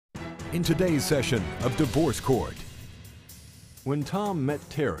in today's session of Divorce Court. When Tom met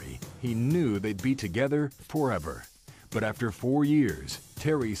Teri, he knew they'd be together forever. But after 4 years,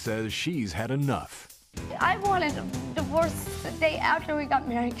 Teri says she's had enough. I wanted a divorce the day after we got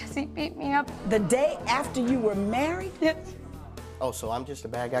married because he beat me up. The day after you were married? Oh, so I'm just a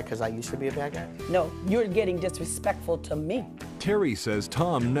bad guy because I used to be a bad guy? No, you're getting disrespectful to me. Teri says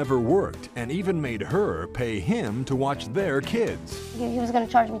Tom never worked and even made her pay him to watch their kids. He was going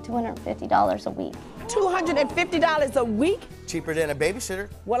to charge me $250 a week. $250 a week? Cheaper than a babysitter.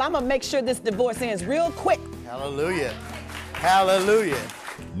 Well, I'm going to make sure this divorce ends real quick. Hallelujah. Hallelujah.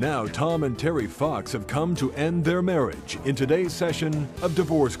 Now Tom and Teri Fox have come to end their marriage in today's session of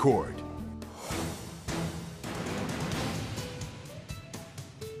Divorce Court.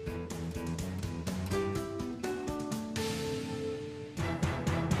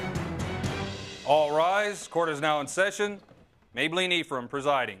 All rise. Court is now in session. Mablean Ephraim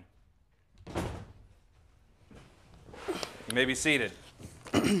presiding. You may be seated.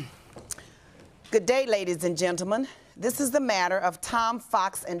 Good day, ladies and gentlemen. This is the matter of Tom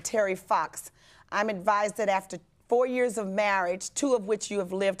Fox and Teri Fox. I'm advised that after 4 years of marriage, 2 of which you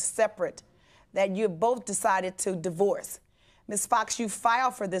have lived separate, that you have both decided to divorce. Ms. Fox, you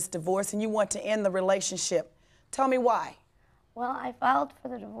filed for this divorce and you want to end the relationship. Tell me why. Well, I filed for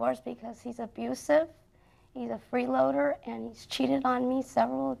the divorce because he's abusive, he's a freeloader, and he's cheated on me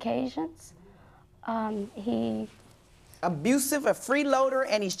several occasions. Abusive, a freeloader,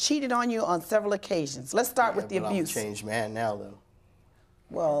 and he's cheated on you on several occasions. Let's start with the abuse. I'm a changed man now, though.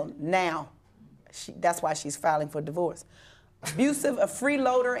 Well, now, that's why she's filing for divorce. Abusive, a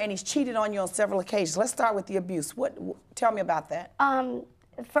freeloader, and he's cheated on you on several occasions. Let's start with the abuse. Tell me about that.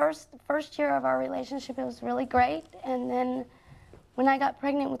 First year of our relationship, it was really great, and then when I got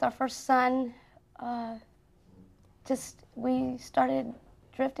pregnant with our first son, we started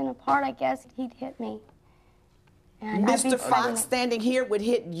drifting apart, I guess. He'd hit me. And Mr. Fox standing here would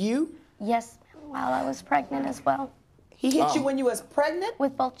hit you? Yes, while I was pregnant as well. He hit you when you was pregnant?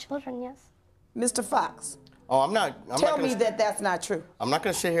 With both children, yes. Mr. Fox. Oh, I'm not. Tell me that that's not true. I'm not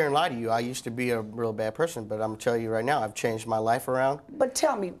going to sit here and lie to you. I used to be a real bad person, but I'm going to tell you right now, I've changed my life around. But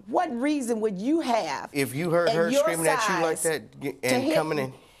tell me, what reason would you have? If you heard her screaming at you like that and coming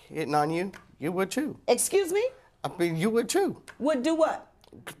and hitting on you, you would too. Excuse me? I mean, you would too. Would do what?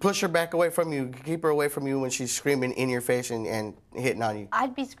 Push her back away from you, keep her away from you when she's screaming in your face and hitting on you.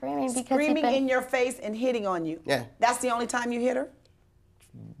 I'd be screaming because screaming in your face and hitting on you. Yeah. That's the only time you hit her?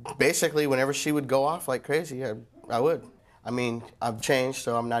 Basically, whenever she would go off like crazy, I would. I mean, I've changed,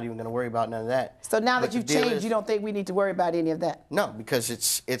 so I'm not even going to worry about none of that. So now that you've changed, you don't think we need to worry about any of that? No, because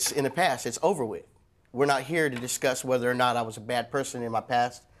it's in the past. It's over with. We're not here to discuss whether or not I was a bad person in my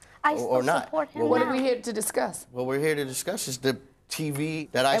past or not. Support him well, what are we here to discuss? What we're here to discuss is the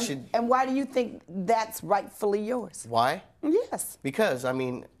TV that I should... And why do you think that's rightfully yours? Why? Yes. Because, I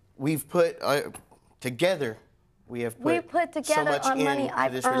mean, we've put together, we put together so much money into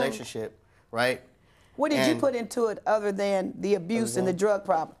this relationship, right? What did you put into it other than the abuse and the drug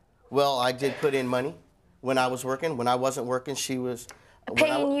problem? Well, I did put in money when I was working. When I wasn't working, she was...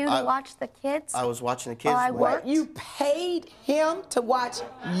 Paying you to watch the kids? I was watching the kids. What, you paid him to watch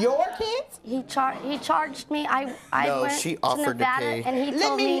your kids? He charged me. I went she to offered Nevada, to pay. And he Let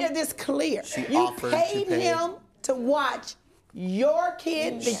told me hear this clear. You paid him to watch your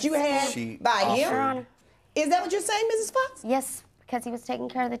kids that you had by him? Is that what you're saying, Mrs. Fox? Yes, because he was taking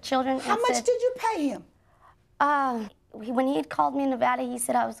care of the children. How much did you pay him? When he had called me in Nevada, he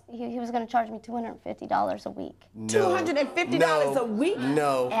said he was going to charge me $250 a week. No. $250 a week?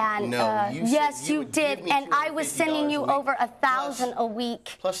 No. And yes, you did. And I was sending you over $1,000 a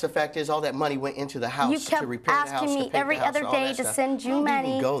week. Plus, the fact is, all that money went into the house to repair the house. You kept asking me every other day to send you money. I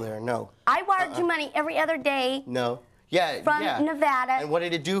didn't go there. No. I wired you money every other day. No. Yeah, from Nevada. And what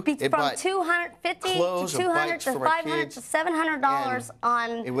did it do? It from $250 to $200 to $500 to $700 on.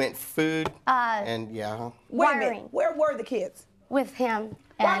 It went food and Wait a minute. Where were the kids? With him.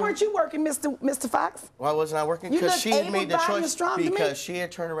 Why weren't you working, Mr. Fox? Why wasn't I working? Because she had made the choice. Because she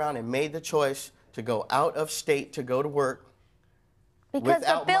had turned around and made the choice to go out of state to go to work. Because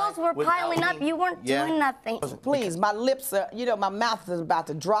the bills were piling up. You weren't doing nothing. Please, my lips are, my mouth is about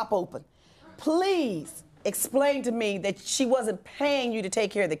to drop open. Please. Explain to me that she wasn't paying you to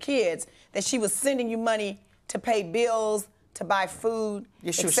take care of the kids, that she was sending you money to pay bills, to buy food,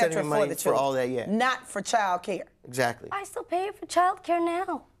 she was sending me money for all that, yeah. Not for child care. Exactly. I still pay her for child care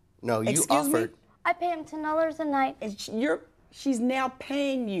now. No, you offered. I pay him $10 a night. And she's now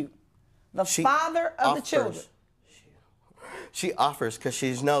paying you, the father of the children. She offers because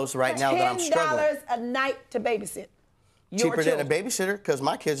she knows right now that I'm struggling. $10 a night to babysit. Cheaper than a babysitter, because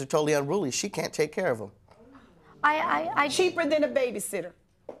my kids are totally unruly. She can't take care of them. Cheaper than a babysitter.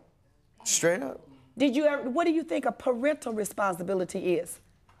 Straight up. Did you ever, what do you think a parental responsibility is?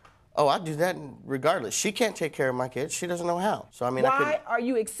 Oh, I do that regardless. She can't take care of my kids. She doesn't know how. So, I mean, why are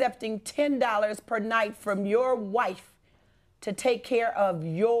you accepting $10 per night from your wife to take care of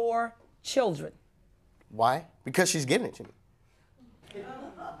your children? Why? Because she's giving it to me.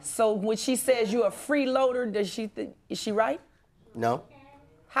 So when she says you're a freeloader, is she right? No.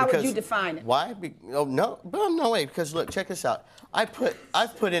 How would you define it? Why? Oh, no. No way. Because look, check this out. I've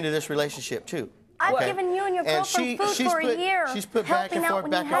put into this relationship too. I've given you and your girlfriend food for a year. She's put back and forth,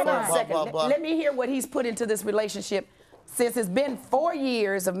 blah, blah, blah. Let me hear what he's put into this relationship. Since it's been 4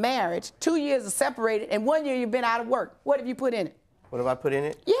 years of marriage, 2 years of separated, and 1 year you've been out of work. What have you put in it? What have I put in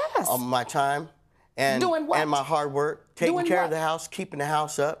it? Yes. My time and doing what? And my hard work, taking care of the house, keeping the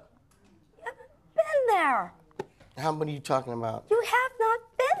house up. You haven't been there. How many are you talking about? You have not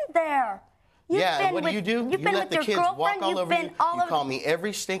been there. Yeah, what do? You You've been let with the your kids girlfriend. walk all over you. You call me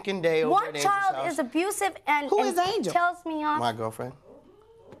every stinking day over at Angel's house. One child is abusive and, Who is Angel? Tells me off. My girlfriend.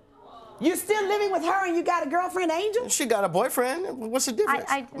 You're still living with her and you got a girlfriend, Angel? She got a boyfriend. What's the difference?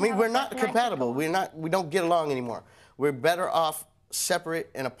 I mean, we're not compatible. We don't get along anymore. We're better off separate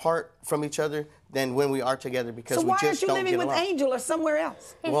and apart from each other than when we are together because we just don't get along. So why aren't you living with Angel or somewhere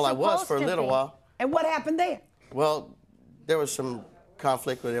else? Well, I was for a little while. And what happened there? Well, there was some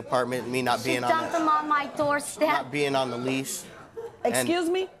conflict with the apartment and me not being on She dumped them on my doorstep. Not being on the lease. Excuse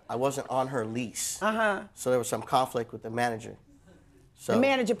me? I wasn't on her lease. Uh-huh. So there was some conflict with the manager. So the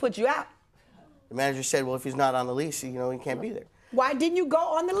manager put you out? The manager said, well, if he's not on the lease, he can't be there. Why didn't you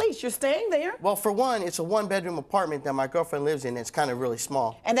go on the lease? You're staying there. Well, for one, it's a one-bedroom apartment that my girlfriend lives in. It's kind of really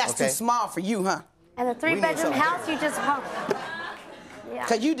small. And that's too small for you, huh? And a 3-bedroom house you just bought. Yeah.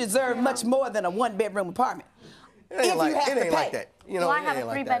 Because you deserve much more than a 1-bedroom apartment. It ain't like that. Well, I have a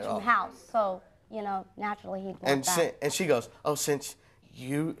 3-bedroom house, so, naturally he'd want that. And she goes, oh, since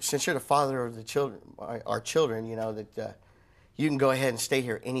you're the father of the children, our children, that you can go ahead and stay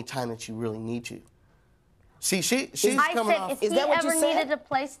here anytime that you really need to. See, she's coming off. If he ever needed a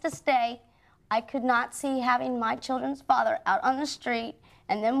place to stay, I could not see having my children's father out on the street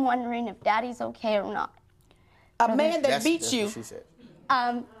and them wondering if daddy's okay or not. A man that beats you. That's what she said.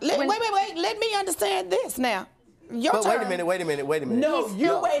 Wait. Let me understand this now. Your turn. Wait a minute. No,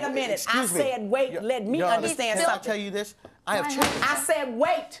 you wait a minute. I said wait, let me understand something. Can I tell you this? I have children. I said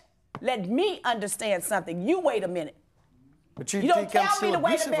wait, let me understand something. You wait a minute. But you think I'm still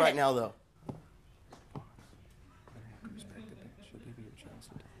abusive right now, though.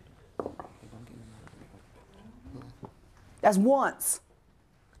 That's once.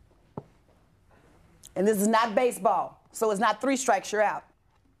 And this is not baseball, so it's not 3 strikes, you're out.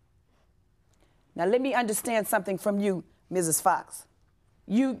 Now let me understand something from you, Mrs. Fox.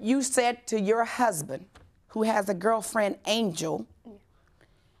 You said to your husband, who has a girlfriend, Angel,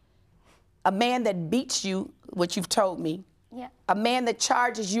 a man that beats you, which you've told me, a man that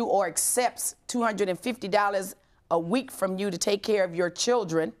charges you or accepts $250 a week from you to take care of your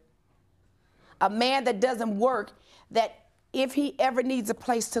children, a man that doesn't work, that if he ever needs a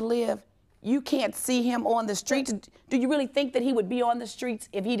place to live, you can't see him on the streets. Do you really think that he would be on the streets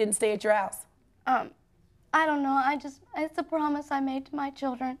if he didn't stay at your house? I don't know. It's a promise I made to my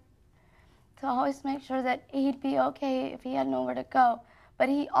children to always make sure that he'd be okay if he had nowhere to go. But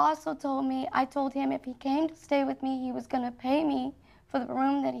he also told me, I told him if he came to stay with me, he was going to pay me for the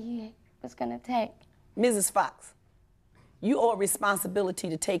room that he was going to take. Mrs. Fox, you owe a responsibility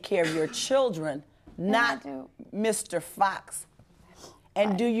to take care of your children, not Mr. Fox.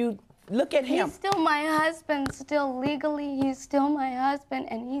 And do you look at him? He's still my husband, still legally, he's still my husband,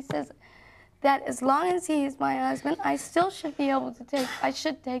 and he says that as long as he is my husband, I still should be able to take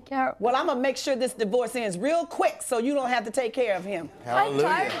care of him. Well, I'm going to make sure this divorce ends real quick so you don't have to take care of him. Hallelujah.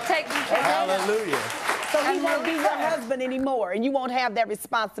 I'm tired of taking care of him. Hallelujah. So he won't be your husband anymore, and you won't have that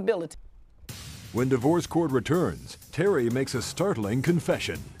responsibility. When divorce court returns, Teri makes a startling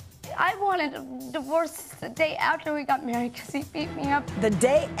confession. I wanted a divorce the day after we got married because he beat me up. The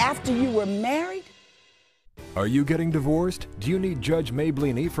day after you were married? Are you getting divorced? Do you need Judge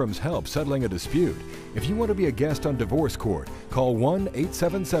Mablean Ephraim's help settling a dispute? If you want to be a guest on Divorce Court, call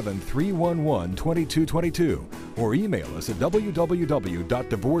 1-877-311-2222 or email us at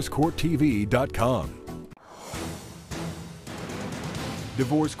www.divorcecourttv.com.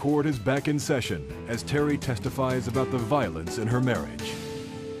 Divorce Court is back in session as Teri testifies about the violence in her marriage.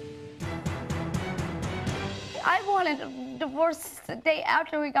 I wanted a divorce the day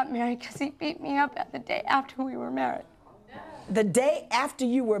after we got married because he beat me up the day after we were married. The day after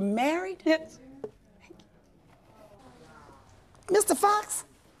you were married? Yes. Mr. Fox?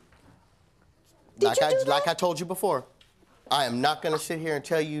 Like I told you before, I am not going to sit here and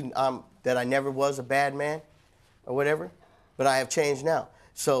tell you that I never was a bad man or whatever, but I have changed now.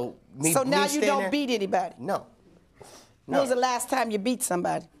 So now you don't beat anybody? No. When was the last time you beat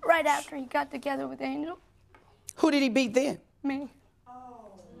somebody? Right after he got together with Angel. Who did he beat then? Me.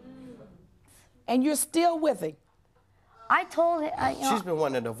 And you're still with him? I told him. She's been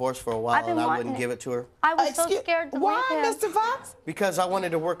wanting a divorce for a while, and I wouldn't give it to her. I was so scared to leave him. Why, Mr. Fox? Because I wanted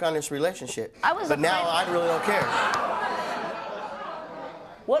to work on this relationship. But now I really don't care.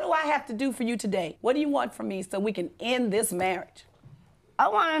 What do I have to do for you today? What do you want from me so we can end this marriage? I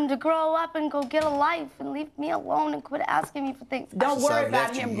want him to grow up and go get a life and leave me alone and quit asking me for things. Don't worry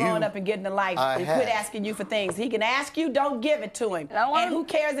about him growing up and getting a life and quit asking you for things. He can ask you, don't give it to him. And who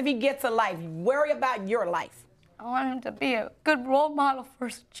cares if he gets a life? Worry about your life. I want him to be a good role model for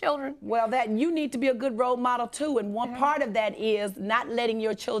his children. Well, you need to be a good role model too, and one part of that is not letting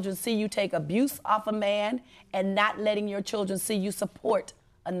your children see you take abuse off a man and not letting your children see you support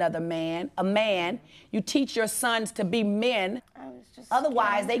another man, a man. You teach your sons to be men.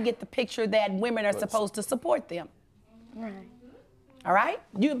 Otherwise, they get the picture that women are supposed to support them. Right. All right?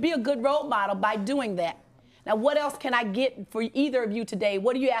 You be a good role model by doing that. Now, what else can I get for either of you today?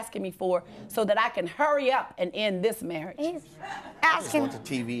 What are you asking me for so that I can hurry up and end this marriage? He's asking. The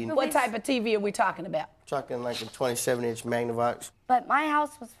TV. What type of TV are we talking about? Talking like a 27-inch Magnavox. But my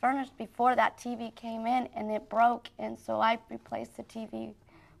house was furnished before that TV came in, and it broke, and so I replaced the TV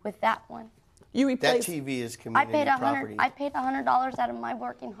with that one. You replaced that TV is community property. I paid $100 out of my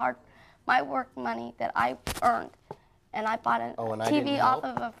my work money that I earned, and I bought a TV off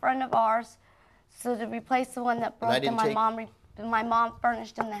of a friend of ours, so to replace the one that broke, and my mom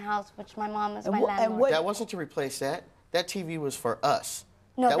furnished in the house, which my mom is my landlord. That wasn't to replace that. That TV was for us.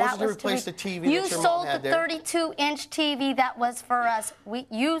 No, that wasn't to replace the TV that your mom had there. You sold the 32-inch TV that was for us.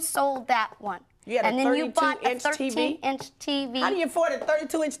 You sold that one. You had and a then you bought a 13-inch TV. How do you afford a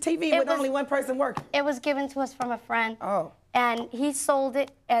 32-inch TV with only one person working? It was given to us from a friend. Oh. And he sold it,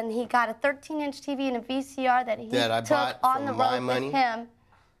 and he got a 13-inch TV and a VCR that he took on the road with him.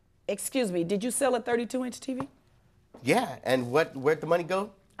 Excuse me, did you sell a 32-inch TV? Yeah, and where'd the money go?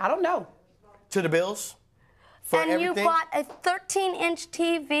 I don't know. To the bills? For everything? You bought a 13-inch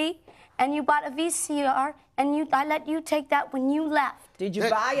TV, and you bought a VCR, and I let you take that when you left. Did you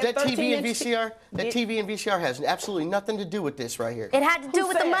buy a 13-inch TV and VCR? That TV and VCR has absolutely nothing to do with this right here. It had to do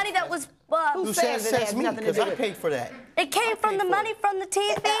with the money that was... Who says it has nothing to do with it? Because I paid for that. It came from the money from the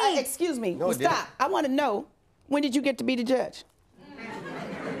TV. Excuse me. No, stop. I want to know, when did you get to be the judge?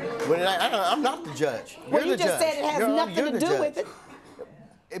 When did I'm not the judge. Well, you just said it has nothing to do with it.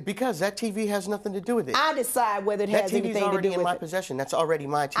 Because that TV has nothing to do with it. I decide whether it has anything to do with it. That TV's already in my possession. That's already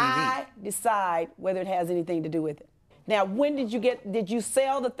my TV. I decide whether it has anything to do with it. Now, when did you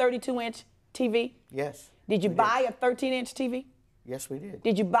sell the 32-inch TV? Yes. Did you buy a 13-inch TV? Yes, we did.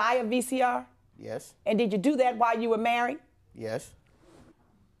 Did you buy a VCR? Yes. And did you do that while you were married? Yes.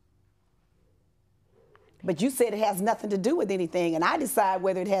 But you said it has nothing to do with anything, and I decide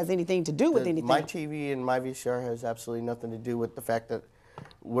whether it has anything to do with anything. My TV and my VCR has absolutely nothing to do with the fact that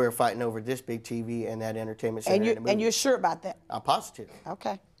we're fighting over this big TV and that entertainment center. And you're sure about that? I'm positive.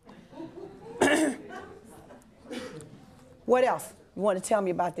 Okay. What else you want to tell me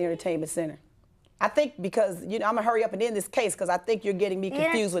about the entertainment center? I think because, I'm going to hurry up and end this case because I think you're getting me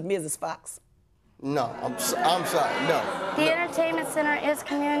confused with Mrs. Fox. No, I'm sorry, no. The entertainment center is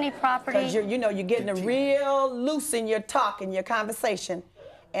community property. Because you're getting real loose in your talk and your conversation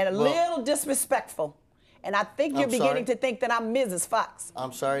and a little disrespectful. And I think you're beginning to think that I'm Mrs. Fox.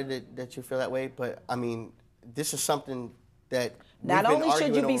 I'm sorry that you feel that way, but I mean, this is something that not only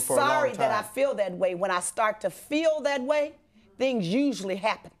should you be sorry that I feel that way, when I start to feel that way, things usually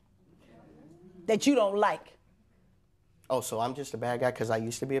happen that you don't like. Oh, so I'm just a bad guy because I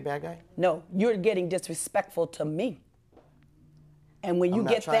used to be a bad guy? No, you're getting disrespectful to me. And when you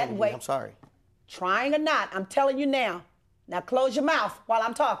get that way, I'm sorry. Trying or not, I'm telling you now. Now close your mouth while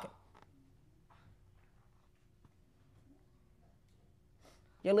I'm talking.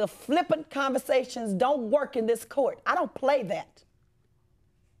 Your little flippant conversations don't work in this court. I don't play that.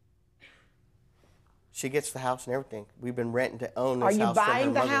 She gets the house and everything. We've been renting to own this house. Are you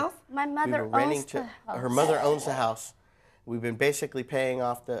buying the house? My mother owns the house. Her mother owns the house. We've been basically paying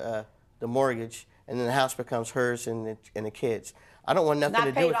off the mortgage, and then the house becomes hers and the kids. I don't want nothing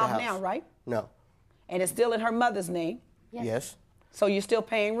to do with the house. Not paid off now, right? No. And it's still in her mother's name? Yes. So you're still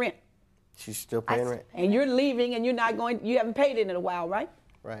paying rent? She's still paying rent. And you're leaving and you haven't paid it in a while, right?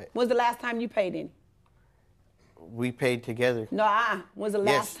 Right. When's the last time you paid any? We paid together. No, when's the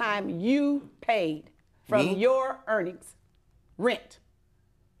last time you paid from your earnings? Rent.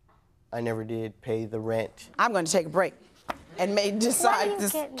 I never did pay the rent. I'm going to take a break and may decide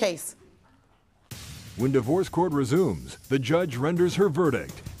this case. When divorce court resumes, the judge renders her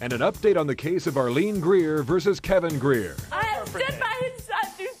verdict and an update on the case of Arlene Greer versus Kevin Greer. I have stood by his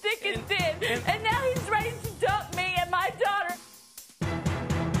side through thick and thin, and now he's ready to dump me and my daughter.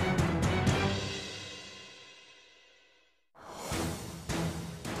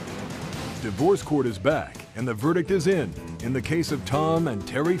 Divorce court is back, and the verdict is in the case of Tom and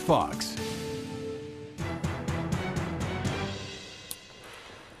Teri Fox.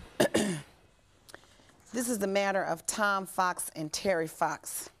 This is the matter of Tom Fox and Teri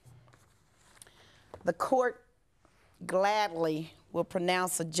Fox. The court gladly will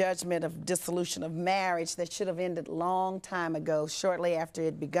pronounce a judgment of dissolution of marriage that should have ended a long time ago, shortly after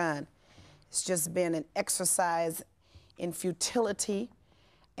it begun. It's just been an exercise in futility,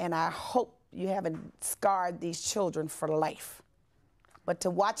 and I hope you haven't scarred these children for life. But to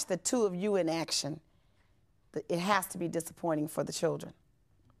watch the two of you in action, it has to be disappointing for the children.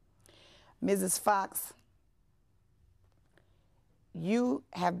 Mrs. Fox, you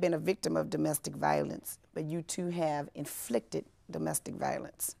have been a victim of domestic violence, but you too have inflicted domestic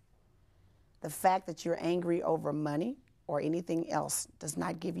violence. The fact that you're angry over money or anything else does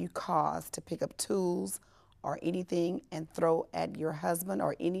not give you cause to pick up tools or anything and throw at your husband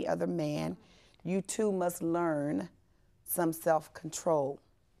or any other man. You too must learn some self-control.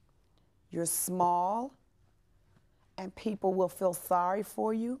 You're small, and people will feel sorry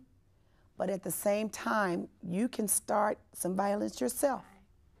for you, but at the same time, you can start some violence yourself.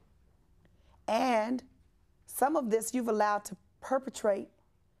 And some of this you've allowed to perpetrate,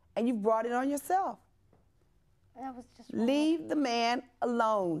 and you've brought it on yourself. That was just Leave the man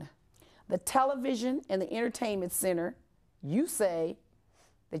alone. The television and the entertainment center, you say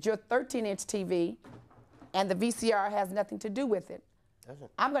that your 13-inch TV and the VCR has nothing to do with it.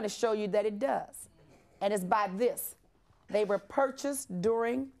 I'm going to show you that it does. And it's by this. They were purchased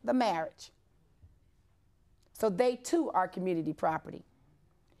during the marriage. So they too are community property.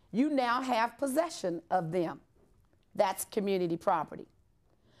 You now have possession of them. That's community property.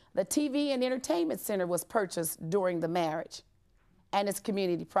 The TV and entertainment center was purchased during the marriage, and it's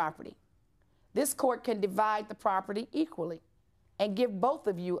community property. This court can divide the property equally and give both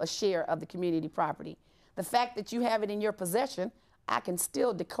of you a share of the community property. The fact that you have it in your possession, I can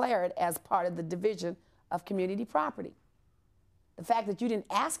still declare it as part of the division of community property. The fact that you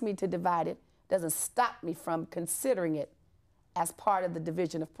didn't ask me to divide it doesn't stop me from considering it as part of the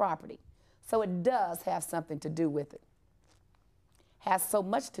division of property. So it does have something to do with it. Has so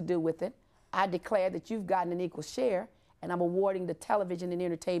much to do with it, I declare that you've gotten an equal share, and I'm awarding the television and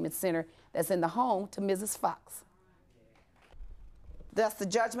entertainment center that's in the home to Mrs. Fox. That's the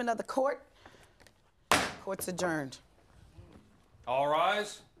judgment of the court. Court's adjourned. All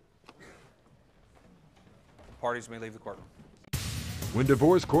rise. Parties may leave the courtroom. When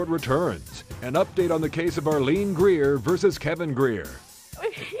divorce court returns, an update on the case of Arlene Greer versus Kevin Greer.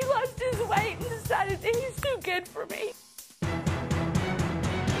 He lost his weight and decided that he's too good for me.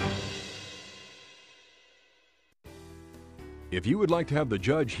 If you would like to have the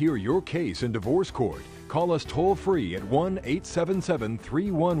judge hear your case in divorce court, call us toll-free at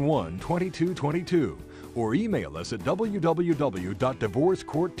 1-877-311-2222 or email us at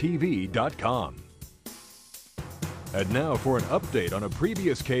www.divorcecourttv.com. And now for an update on a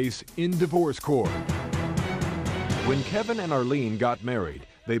previous case in divorce court. When Kevin and Arlene got married,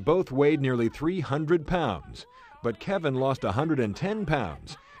 they both weighed nearly 300 pounds. But Kevin lost 110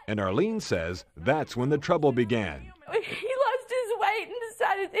 pounds, and Arlene says that's when the trouble began. He lost his weight and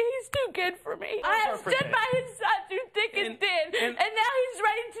decided that he's too good for me. I have stood by his side through thick and thin, and now he's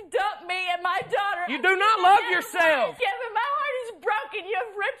ready to dump me and my daughter. You do not love yourself. Kevin, my heart is broken. You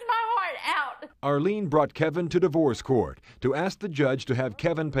have ripped my heart out. Arlene brought Kevin to divorce court to ask the judge to have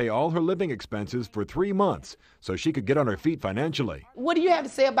Kevin pay all her living expenses for 3 months so she could get on her feet financially. What do you have to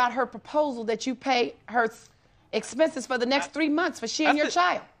say about her proposal that you pay her expenses for the next 3 months for she and your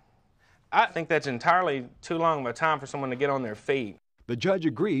child? I think that's entirely too long of a time for someone to get on their feet. The judge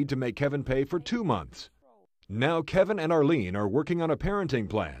agreed to make Kevin pay for 2 months. Now Kevin and Arlene are working on a parenting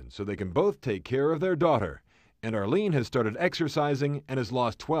plan so they can both take care of their daughter. And Arlene has started exercising and has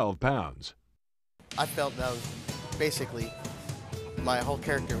lost 12 pounds. I felt that was basically, my whole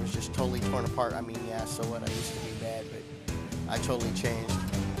character was just totally torn apart. I mean, yeah, so what, I used to be bad, but I totally changed.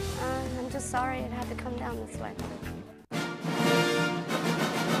 I'm just sorry it had to come down this way.